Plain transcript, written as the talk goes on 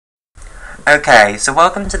Okay, so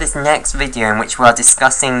welcome to this next video in which we are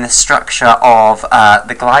discussing the structure of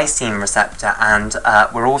the glycine receptor, and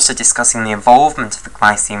we're also discussing the involvement of the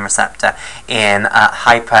glycine receptor in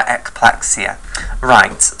hyperekplaxia.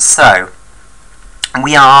 Right, so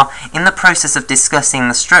we are in the process of discussing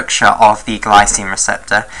the structure of the glycine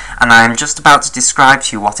receptor, and I am just about to describe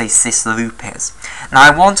to you what a cis loop is. Now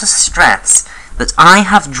I want to stress that I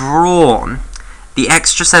have drawn the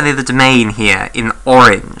extracellular domain here in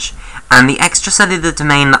orange, and the extracellular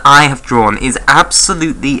domain that I have drawn is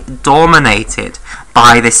absolutely dominated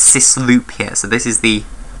by this cis loop here. So this is the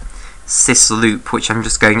cis loop, which I'm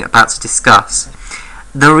just about to discuss.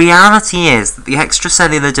 The reality is that the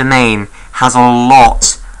extracellular domain has a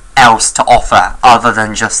lot else to offer other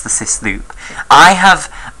than just the cis loop. I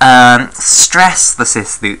have stressed the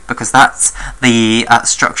cis loop because that's the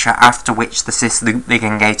structure after which the cis loop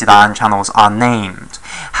ligand-gated ion channels are named.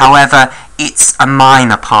 However, it's a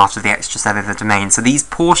minor part of the extracellular domain, so these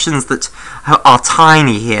portions that are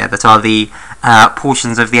tiny here, that are the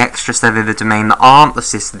portions of the extracellular domain that aren't the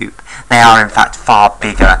cis loop, they are in fact far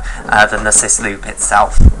bigger than the cis loop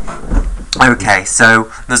itself. Okay,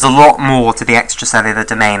 so there's a lot more to the extracellular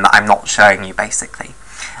domain that I'm not showing you, basically.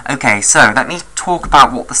 Okay, so let me talk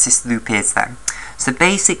about what the cis loop is then. So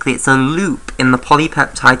basically it's a loop in the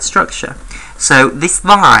polypeptide structure. So this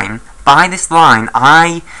line, by this line,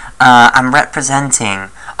 I am representing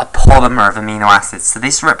a polymer of amino acids. So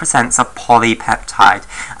this represents a polypeptide.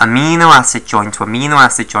 Amino acid joined to amino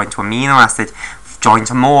acid joined to amino acid joined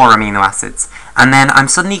to more amino acids. And then I'm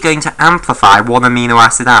suddenly going to amplify one amino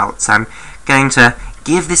acid out. So I'm going to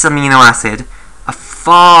give this amino acid a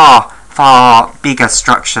far bigger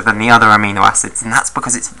structure than the other amino acids, and that's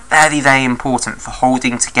because it's very important for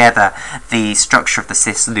holding together the structure of the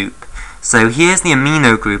cis loop. So here's the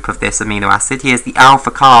amino group of this amino acid, here's the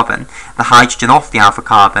alpha carbon, the hydrogen off the alpha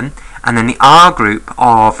carbon, and then the R group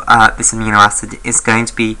of this amino acid is going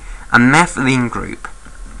to be a methylene group,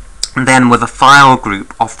 and then with a thiol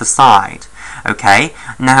group off the side. Okay,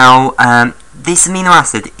 now this amino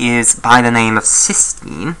acid is by the name of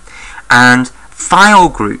cysteine, and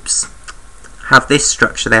thiol groups have this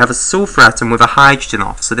structure. They have a sulfur atom with a hydrogen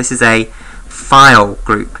off, so this is a thiol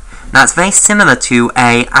group. Now it's very similar to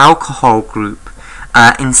a alcohol group,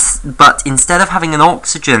 but instead of having an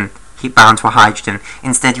oxygen bound to a hydrogen,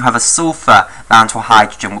 instead you have a sulfur bound to a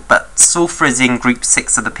hydrogen, but sulfur is in group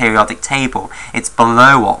 6 of the periodic table. It's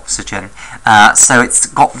below oxygen, so it's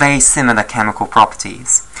got very similar chemical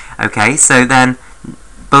properties. Okay, so then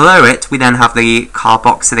below it, we then have the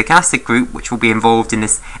carboxylic acid group, which will be involved in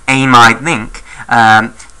this amide link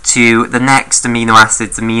to the next amino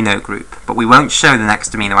acid's amino group. But we won't show the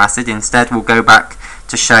next amino acid. Instead, we'll go back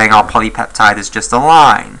to showing our polypeptide as just a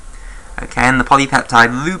line. Okay, and the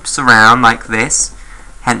polypeptide loops around like this,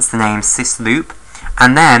 hence the name cis loop.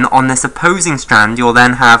 And then on this opposing strand, you'll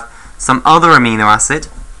then have some other amino acid,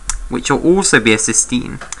 which will also be a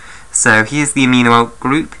cysteine. So here's the amino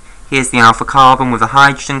group. Here's the alpha carbon with a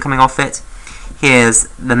hydrogen coming off it. Here's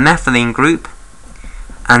the methylene group.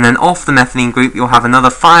 And then off the methylene group you'll have another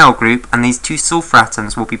thiol group, and these two sulfur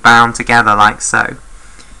atoms will be bound together like so.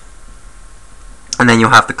 And then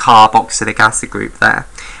you'll have the carboxylic acid group there.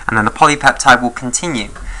 And then the polypeptide will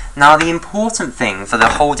continue. Now the important thing for the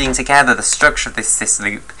holding together the structure of this cis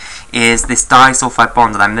loop is this disulfide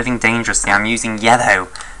bond, and I'm living dangerously. I'm using yellow.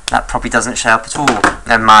 That probably doesn't show up at all.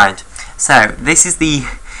 Never mind. So this is the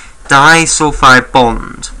disulfide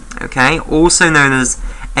bond, okay, also known as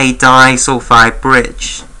a disulfide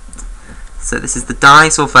bridge. So this is the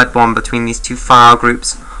disulfide bond between these two thiol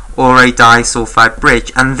groups, or a disulfide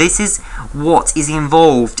bridge, and this is what is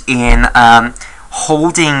involved in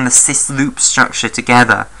holding the cis loop structure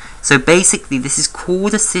together. So basically this is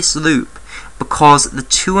called a cis loop because the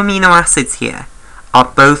two amino acids here are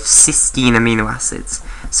both cysteine amino acids.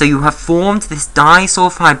 So you have formed this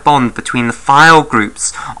disulfide bond between the thiol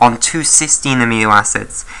groups on two cysteine amino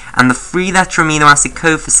acids, and the 3-letter amino acid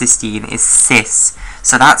code for cysteine is cis.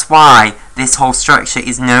 So that's why this whole structure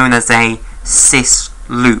is known as a cis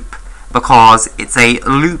loop, because it's a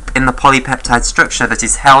loop in the polypeptide structure that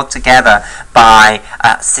is held together by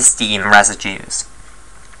cysteine residues.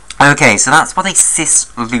 Okay, so that's what a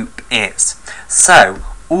cis loop is. So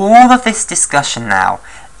all of this discussion now,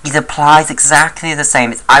 it applies exactly the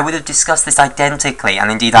same. I would have discussed this identically, and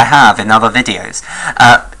indeed I have in other videos,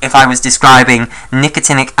 if I was describing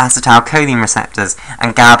nicotinic acetylcholine receptors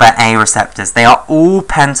and GABA A receptors. They are all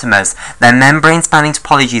pentamers. Their membrane-spanning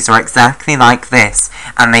topologies are exactly like this,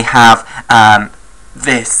 and they have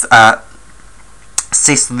this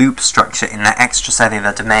cis loop structure in their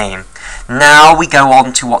extracellular domain. Now we go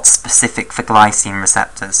on to what's specific for glycine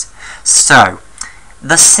receptors. So,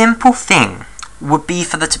 the simple thing would be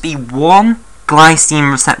for there to be one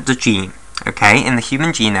glycine receptor gene, okay, in the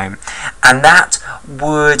human genome, and that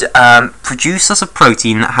would produce us a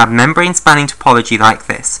protein that had membrane-spanning topology like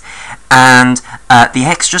this, and the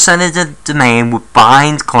extracellular domain would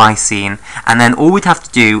bind glycine, and then all we'd have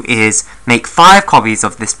to do is make 5 copies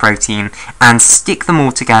of this protein and stick them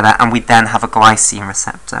all together, and we'd then have a glycine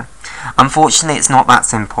receptor. Unfortunately, it's not that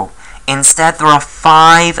simple. Instead, there are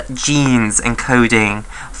 5 genes encoding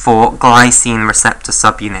for glycine receptor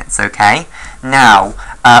subunits, okay? Now,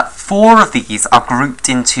 4 of these are grouped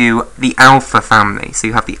into the alpha family. So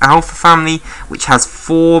you have the alpha family, which has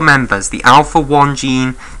 4 members: the alpha 1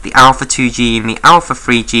 gene, the alpha 2 gene, the alpha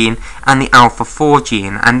 3 gene, and the alpha 4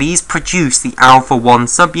 gene. And these produce the alpha 1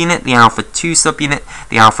 subunit, the alpha 2 subunit,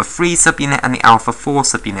 the alpha 3 subunit, and the alpha 4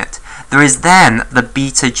 subunit. There is then the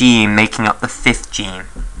beta gene making up the 5th gene.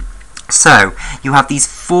 So you have these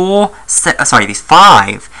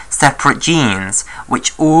 5 separate genes,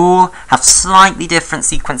 which all have slightly different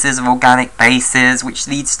sequences of organic bases, which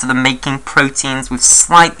leads to them making proteins with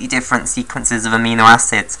slightly different sequences of amino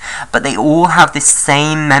acids, but they all have this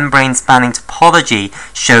same membrane-spanning topology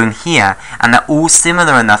shown here, and they're all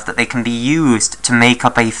similar enough that they can be used to make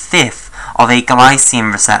up a 5th of a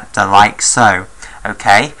glycine receptor, like so.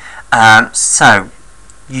 Okay, so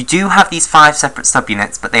you do have these 5 separate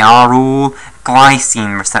subunits, but they are all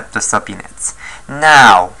glycine receptor subunits.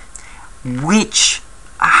 Now,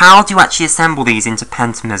 how do you actually assemble these into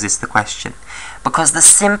pentamers is the question. Because the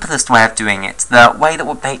simplest way of doing it, the way that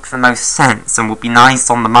would make the most sense and would be nice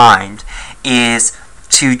on the mind, is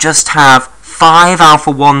to just have 5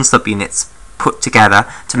 alpha 1 subunits put together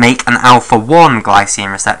to make an alpha 1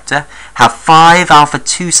 glycine receptor, have 5 alpha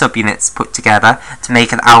 2 subunits put together to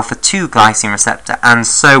make an alpha 2 glycine receptor, and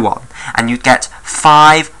so on. And you'd get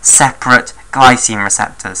 5 separate glycine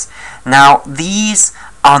receptors. Now, these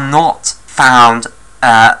are not found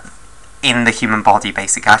in the human body,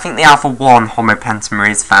 basically. I think the alpha 1 homopentamer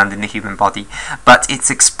is found in the human body, but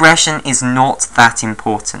its expression is not that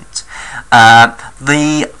important.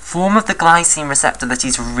 The form of the glycine receptor that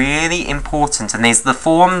is really important, and is the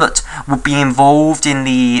form that would be involved in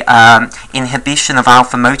the inhibition of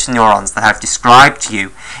alpha motor neurons that I've described to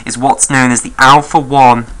you, is what's known as the alpha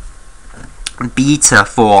 1 beta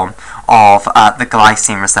form of the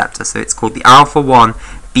glycine receptor. So it's called the alpha 1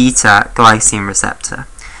 beta glycine receptor.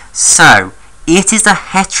 So it is a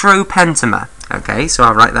heteropentamer. Okay, so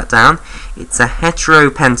I'll write that down. It's a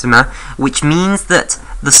heteropentamer, which means that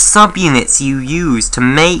the subunits you use to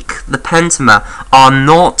make the pentamer are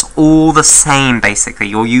not all the same, basically.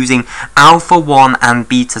 You're using alpha 1 and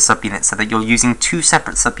beta subunits, so that you're using 2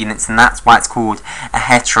 separate subunits, and that's why it's called a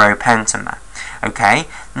heteropentamer. Okay,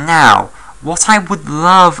 now, what I would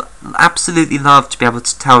absolutely love to be able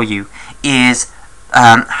to tell you is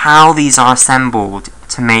how these are assembled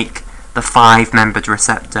to make the 5-membered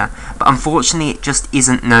receptor, but unfortunately it just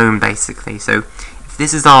isn't known, basically. So if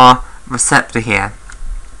this is our receptor here,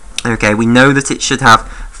 okay, we know that it should have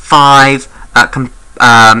 5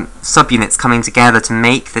 subunits coming together to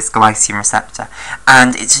make this glycine receptor,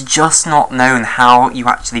 and it's just not known how you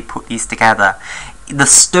actually put these together. The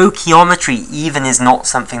stoichiometry even is not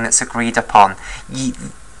something that's agreed upon.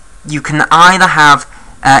 You can either have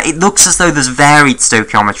it looks as though there's varied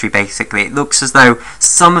stoichiometry, basically. It looks as though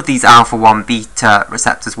some of these alpha 1 beta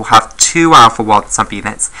receptors will have 2 alpha 1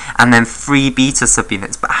 subunits and then 3 beta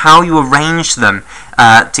subunits, but how you arrange them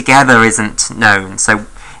together isn't known. So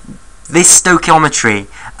this stoichiometry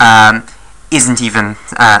isn't even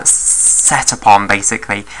set upon,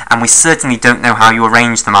 basically, and we certainly don't know how you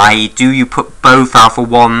arrange them, i.e. do you put both alpha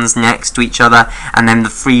 1s next to each other and then the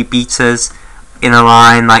 3 betas in a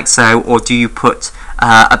line like so, or do you put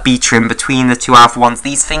a beta in between the 2 alpha 1s?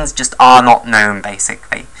 These things just are not known,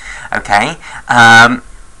 basically. Okay.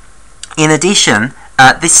 In addition,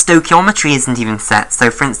 this stoichiometry isn't even set. So,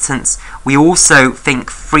 for instance, we also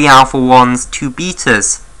think 3 alpha 1s, 2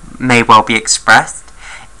 betas may well be expressed.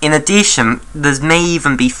 In addition, there may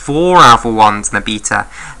even be 4 alpha 1s and a beta.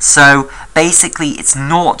 So basically, it's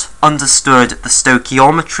not understood the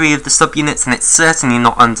stoichiometry of the subunits, and it's certainly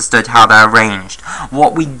not understood how they're arranged.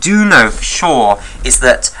 What we do know for sure is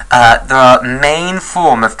that the main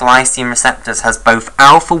form of glycine receptors has both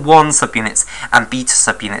alpha 1 subunits and beta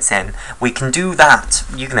subunits in. We can do that.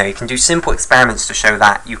 You can do simple experiments to show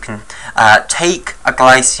that. You can take a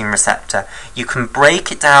glycine receptor, you can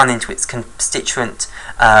break it down into its constituent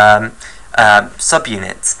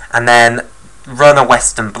subunits, and then run a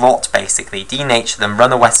Western blot, basically, denature them,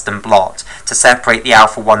 run a Western blot to separate the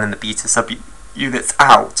alpha-1 and the beta subunits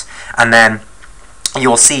out, and then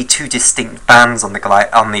you'll see two distinct bands on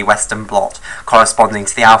the Western blot corresponding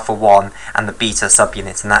to the alpha-1 and the beta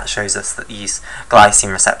subunit, and that shows us that these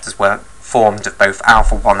glycine receptors were formed of both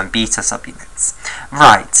alpha-1 and beta subunits.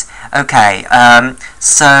 Right, okay,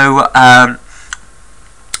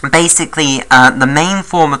 basically, the main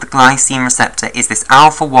form of the glycine receptor is this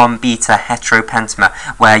alpha-1 beta heteropentamer,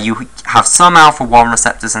 where you have some alpha-1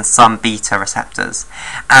 receptors and some beta receptors.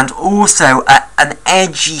 And also, an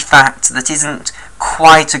edgy fact that isn't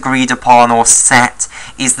quite agreed upon or set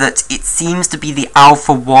is that it seems to be the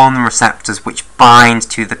alpha-1 receptors which bind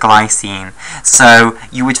to the glycine. So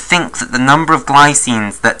you would think that the number of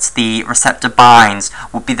glycines that the receptor binds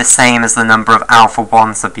would be the same as the number of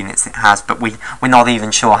alpha-1 subunits it has, but we're not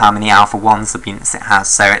even sure how many alpha-1 subunits it has,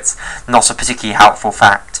 so it's not a particularly helpful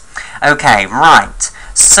fact. Okay, right,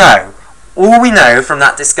 so all we know from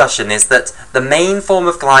that discussion is that the main form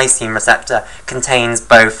of glycine receptor contains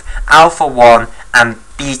both alpha-1 and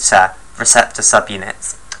beta receptor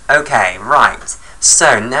subunits. Okay, right,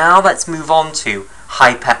 so now let's move on to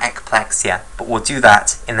hyperekplaxia, but we'll do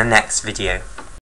that in the next video.